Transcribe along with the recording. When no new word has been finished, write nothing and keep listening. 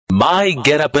My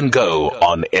Get Up and Go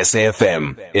on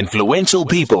SAFM. Influential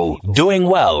people doing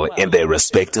well in their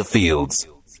respective fields.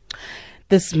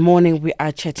 This morning we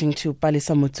are chatting to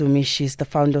Palesa Motsumi. She's the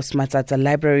founder of Sematsatsa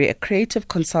Library, a creative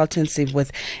consultancy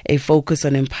with a focus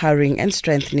on empowering and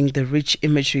strengthening the rich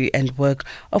imagery and work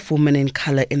of women in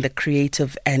color in the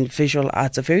creative and visual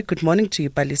arts. A very good morning to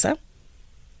you, Palesa.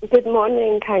 Good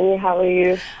morning, Kanye. How are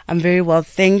you? I'm very well,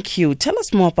 thank you. Tell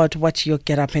us more about what your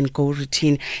get up and go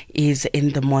routine is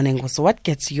in the morning. So what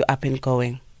gets you up and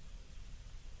going?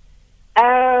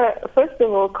 First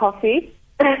of all, coffee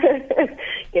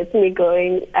gets me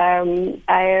going.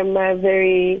 I am a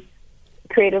very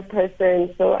creative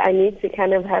person, so I need to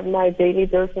kind of have my daily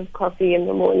dose of coffee in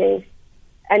the morning.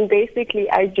 And basically,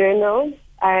 I journal.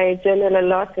 I journal a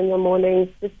lot in the mornings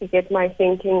just to get my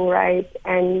thinking right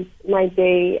and my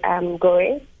day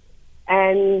going.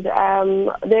 And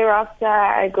thereafter,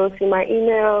 I go through my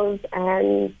emails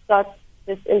and start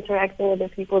just interacting with the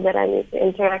people that I need to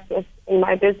interact with in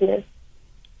my business.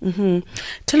 Mm-hmm.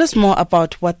 Tell us more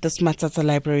about what the Sematsatsa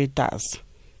Library does.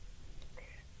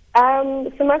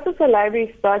 Sematsatsa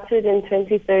Library started in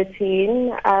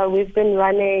 2013. We've been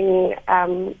running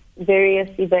various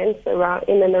events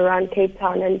in and around Cape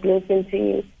Town and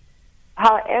Bloemfontein.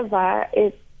 However,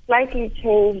 it's slightly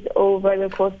changed over the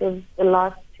course of the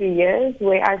last 2 years,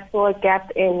 where I saw a gap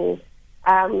in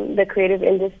the creative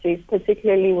industries,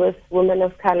 particularly with women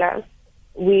of color.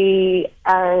 I've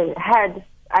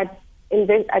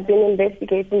been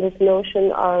investigating this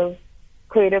notion of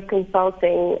creative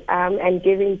consulting and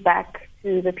giving back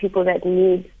to the people that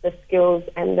need the skills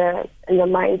and the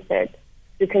mindset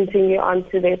to continue on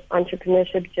to their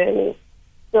entrepreneurship journey.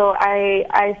 So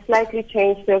I slightly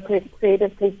changed to a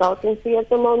creative consultancy at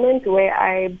the moment, where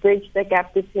I bridge the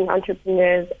gap between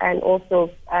entrepreneurs and also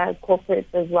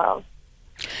corporates as well.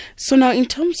 So now, in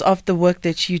terms of the work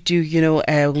that you do,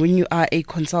 when you are a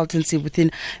consultancy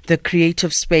within the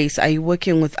creative space, are you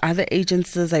working with other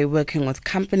agencies? Are you working with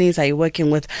companies? Are you working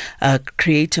with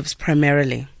creatives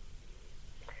primarily?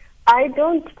 I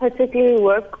don't particularly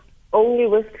work only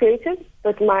with creatives,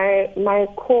 but my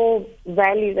core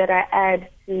value that I add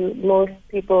to most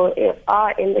people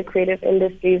are in the creative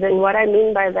industries. And what I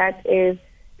mean by that is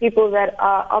people that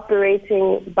are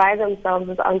operating by themselves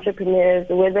as entrepreneurs,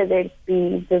 whether they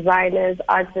be designers,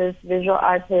 artists, visual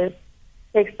artists,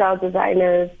 textile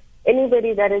designers,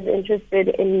 anybody that is interested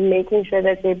in making sure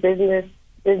that their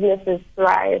businesses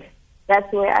thrive.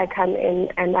 That's where I come in,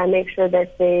 and I make sure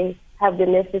that they have the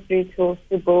necessary tools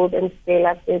to build and scale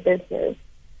up their business.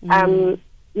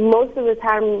 Most of the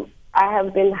time, I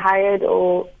have been hired,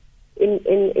 or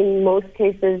in most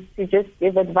cases, to just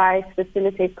give advice,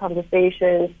 facilitate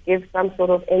conversations, give some sort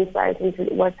of insight into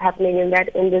what's happening in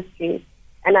that industry.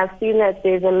 And I've seen that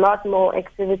there's a lot more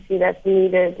activity that's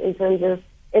needed in terms of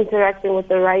interacting with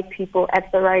the right people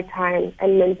at the right time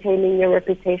and maintaining your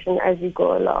reputation as you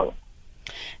go along.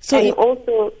 So and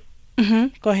also,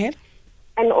 go ahead.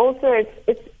 And also,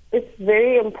 it's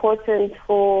very important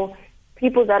for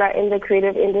people that are in the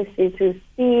creative industry to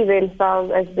see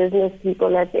themselves as business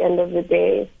people at the end of the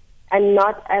day, and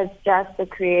not as just a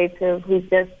creative who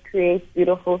just creates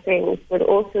beautiful things, but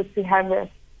also to have the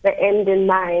end in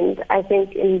mind. I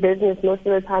think in business, most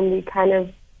of the time we kind of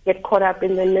get caught up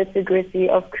in the nitty-gritty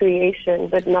of creation,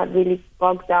 but not really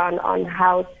bogged down on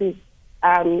how to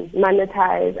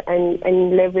monetize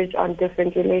and leverage on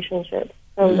different relationships.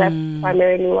 So that's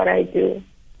primarily what I do.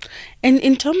 And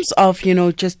in terms of,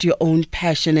 just your own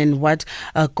passion and what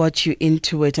got you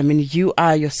into it, I mean, you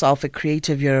are yourself a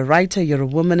creative, you're a writer, you're a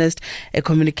womanist, a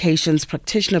communications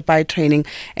practitioner by training,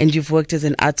 and you've worked as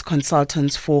an arts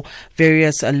consultant for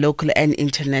various local and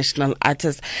international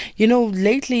artists.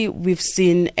 Lately we've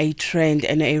seen a trend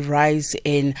and a rise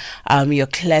in your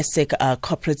classic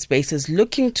corporate spaces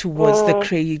looking towards the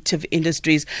creative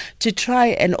industries to try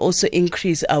and also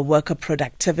increase worker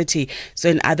productivity. So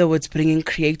in other words, bringing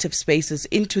creative spaces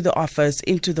into the office,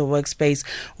 into the workspace,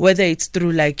 whether it's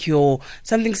through like your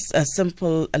something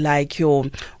simple like your,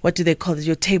 what do they call it,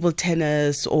 your table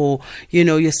tennis, or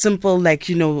your simple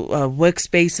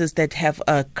workspaces that have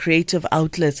creative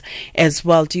outlets as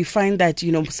well. Do you find that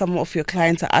some of your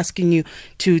clients are asking you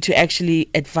to actually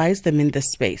advise them in this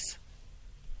space?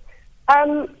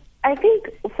 I think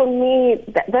for me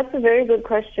that's a very good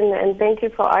question, and thank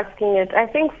you for asking it. I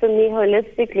think for me,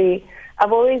 holistically,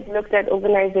 I've always looked at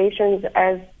organizations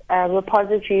as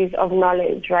repositories of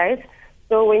knowledge, right?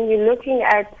 So when you're looking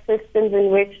at systems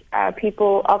in which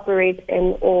people operate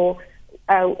in, or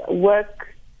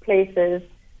workplaces,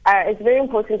 it's very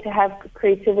important to have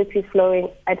creativity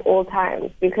flowing at all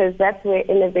times, because that's where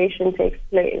innovation takes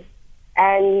place.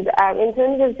 And in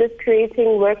terms of just creating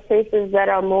workplaces that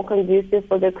are more conducive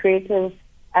for the creative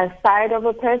side of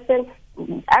a person,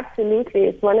 absolutely.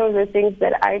 It's one of the things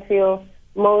that I feel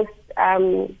most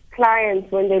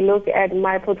clients, when they look at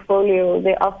my portfolio,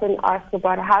 they often ask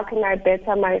about how can I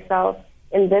better myself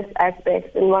in this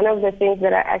aspect. And one of the things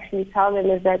that I actually tell them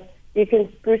is that you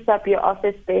can spruce up your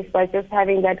office space by just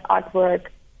having that artwork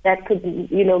that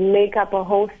could, make up a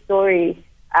whole story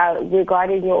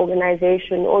regarding your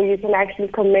organization. Or you can actually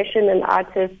commission an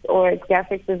artist or a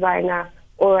graphic designer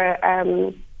or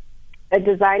a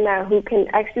designer who can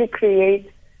actually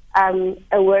create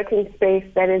a working space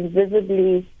that is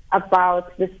visibly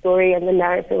about the story and the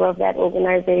narrative of that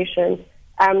organization.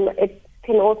 It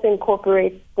can also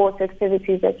incorporate sports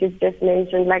activities that you've just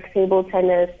mentioned, like table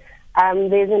tennis.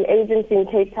 There's an agency in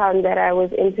Cape Town that I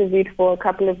was interviewed for a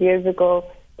couple of years ago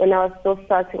when I was still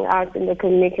starting out in the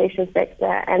communication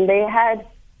sector, and they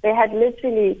had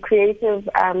literally creative,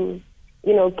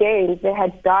 games. They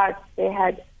had darts. They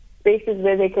had spaces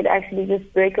where they could actually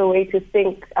just break away to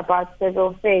think about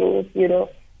several things,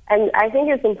 And I think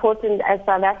it's important as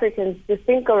South Africans to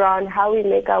think around how we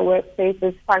make our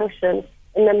workplaces function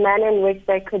in a manner in which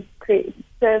they could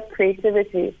serve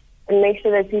creativity and make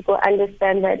sure that people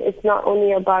understand that it's not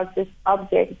only about just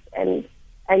objects and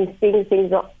seeing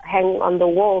things hanging on the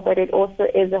wall, but it also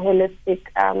is a holistic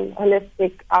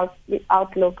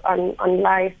outlook on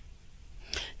life.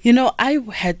 I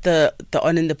had the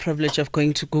honor and the privilege of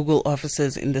going to Google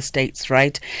offices in the States,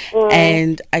 right?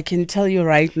 And I can tell you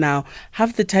right now,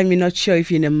 half the time you're not sure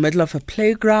if you're in the middle of a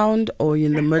playground or you're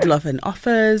in the middle of an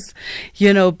office,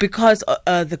 because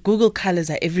the Google colors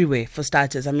are everywhere, for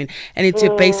starters. And it's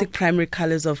your basic primary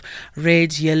colors of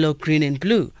red, yellow, green, and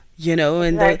blue.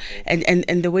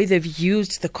 And the way they've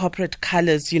used the corporate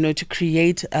colors, to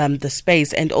create the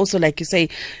space. And also, like you say,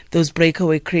 those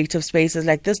breakaway creative spaces,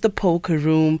 like there's the poker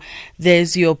room,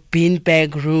 there's your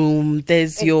beanbag room,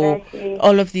 there's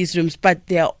all of these rooms, but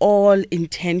they're all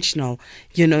intentional,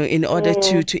 in order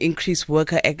to increase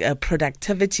worker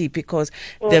productivity, because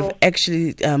they've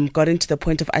actually gotten to the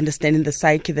point of understanding the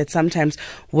psyche that sometimes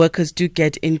workers do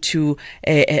get into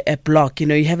a block.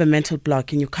 You have a mental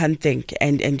block and you can't think,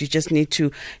 and you just need to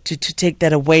take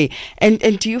that away. And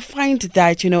do you find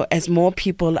that, as more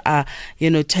people are,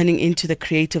 turning into the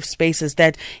creative spaces,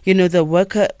 that, the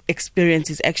worker experience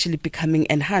is actually becoming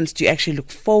enhanced? Do you actually look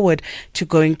forward to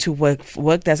going to work?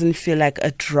 Work doesn't feel like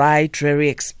a dry, dreary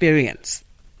experience.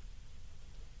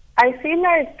 I feel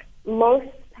like most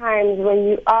times when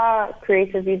you are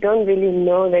creative, you don't really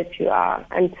know that you are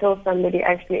until somebody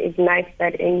actually ignites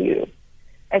that in you.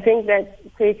 I think that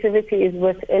creativity is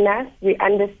within us. We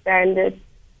understand it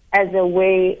as a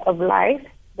way of life,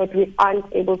 but we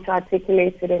aren't able to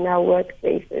articulate it in our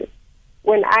workspaces.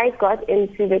 When I got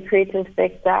into the creative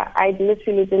sector, I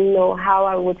literally didn't know how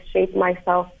I would shape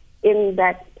myself in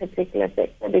that particular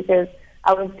sector because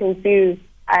I was confused.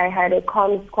 I had a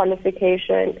comms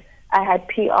qualification. I had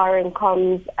PR and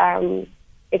comms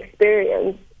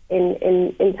experience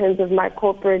in terms of my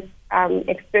corporate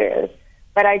experience.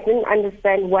 But I didn't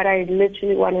understand what I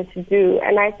literally wanted to do.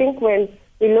 And I think when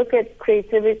we look at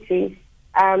creativity,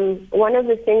 one of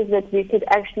the things that we could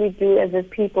actually do as a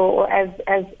people, or as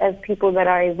people that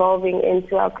are evolving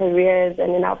into our careers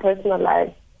and in our personal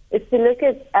lives, is to look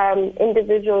at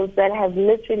individuals that have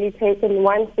literally taken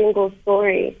one single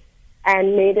story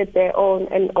and made it their own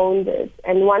and owned it.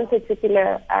 And one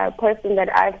particular person that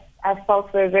I've felt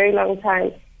for a very long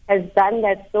time has done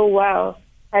that so well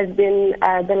has been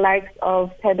the likes of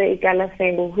Tebe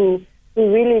Igalafeng, who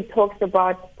really talks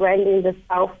about branding the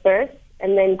South first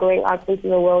and then going out into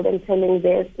the world and telling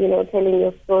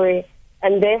your story.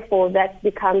 And therefore, that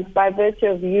becomes, by virtue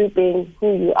of you being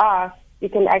who you are, you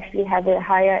can actually have a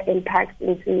higher impact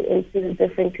into the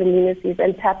different communities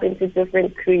and tap into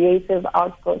different creative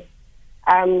outputs.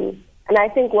 And I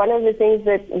think one of the things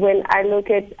that when I look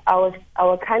at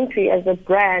our country as a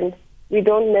brand, we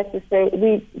don't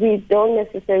necessarily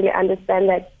understand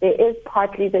that there is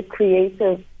partly the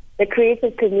creative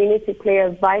community play a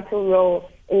vital role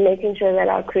in making sure that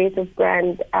our creative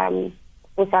brand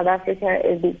for South Africa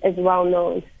is well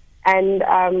known. And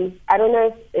I don't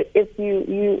know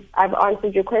if I've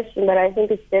answered your question, but I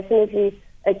think it's definitely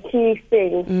a key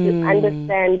thing to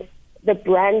understand the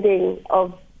branding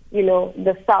of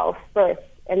the South first,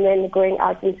 and then going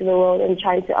out into the world and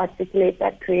trying to articulate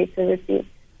that creativity.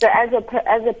 So as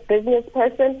a business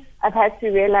person, I've had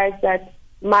to realize that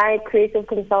my creative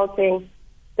consulting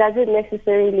doesn't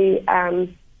necessarily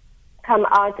come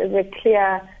out as a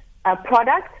clear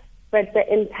product, but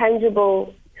the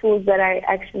intangible tools that I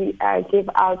actually give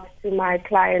out to my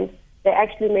clients, they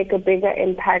actually make a bigger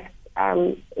impact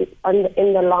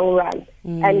in the long run.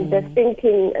 And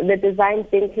the design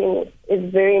thinking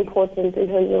is very important in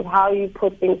terms of how you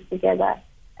put things together.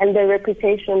 And the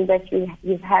reputation that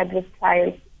you've had with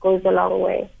clients goes a long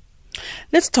way.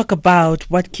 Let's talk about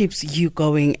what keeps you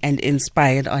going and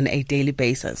inspired on a daily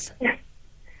basis.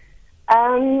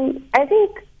 I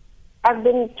think I've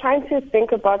been trying to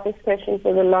think about this question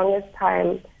for the longest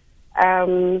time.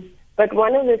 But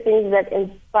one of the things that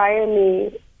inspire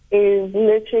me is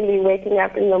literally waking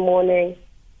up in the morning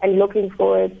and looking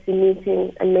forward to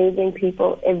meeting amazing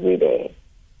people every day.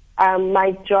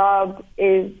 My job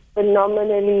is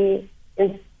phenomenally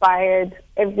inspired.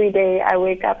 Every day I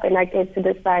wake up and I get to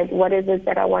decide what is it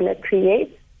that I want to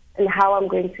create and how I'm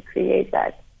going to create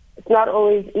that. It's not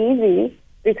always easy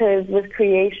because with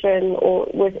creation or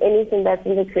with anything that's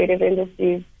in the creative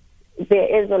industries,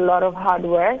 there is a lot of hard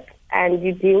work and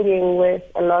you're dealing with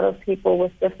a lot of people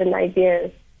with different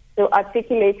ideas. So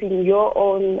articulating your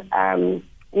own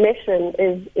mission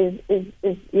is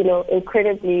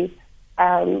incredibly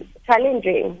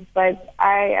challenging. But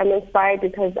I am inspired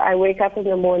because I wake up in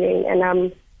the morning and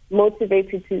I'm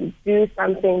motivated to do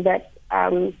something that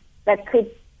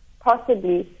could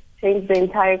possibly change the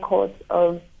entire course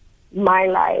of my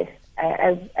life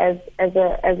as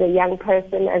a young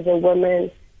person, as a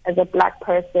woman, as a Black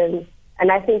person.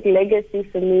 And I think legacy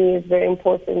for me is very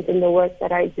important in the work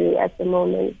that I do at the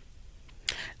moment.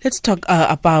 Let's talk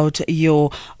about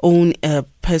your own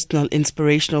personal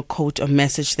inspirational quote or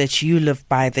message that you live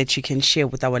by that you can share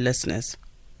with our listeners.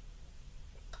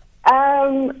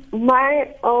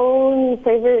 My own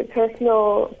favorite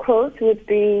personal quote would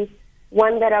be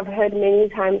one that I've heard many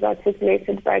times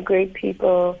articulated by great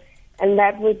people, and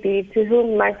that would be, to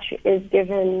whom much is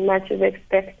given, much is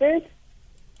expected.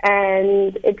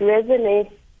 And it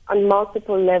resonates on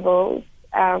multiple levels,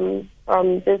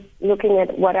 from just looking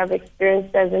at what I've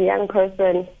experienced as a young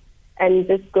person and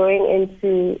just going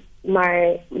into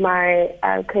my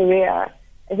career.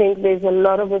 I think there's a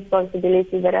lot of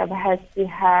responsibility that I've had to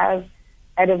have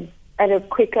at a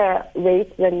quicker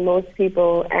rate than most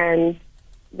people, and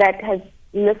that has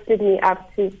lifted me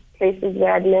up to places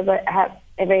where I'd never have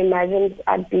ever imagined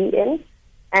I'd be in.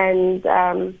 And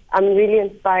I'm really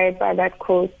inspired by that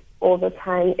quote all the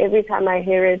time. Every time I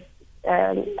hear it,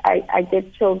 I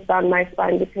get chills down my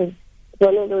spine, because it's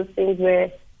one of those things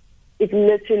where it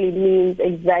literally means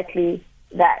exactly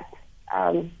that.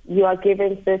 You are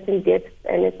given certain gifts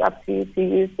and it's up to you to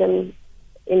use them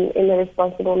in a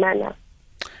responsible manner.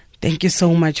 Thank you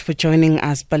so much for joining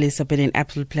us, Palesa. Been an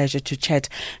absolute pleasure to chat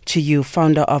to you,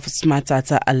 founder of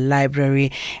Sematsatsa, a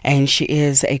library, and she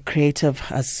is a creative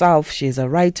herself. She is a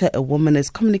writer, a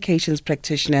womanist, communications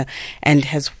practitioner, and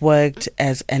has worked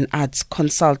as an arts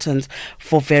consultant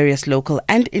for various local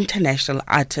and international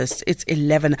artists. It's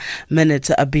 11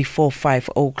 minutes before 5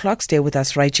 o'clock. Stay with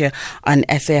us right here on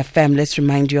SAFM. Let's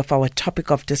remind you of our topic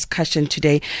of discussion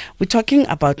today. We're talking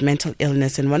about mental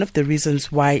illness, and one of the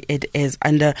reasons why it is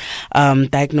under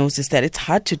diagnosis that it's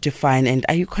hard to define. And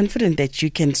are you confident that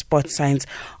you can spot signs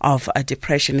of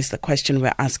depression is the question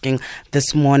we're asking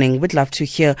this morning. We'd love to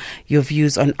hear your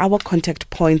views on our contact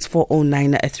points.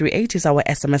 40938 is our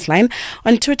SMS line.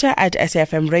 On Twitter at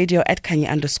SAFM Radio, at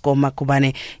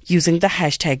Kanye_Makubane, using the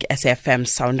hashtag SAFM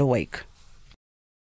Sound Awake.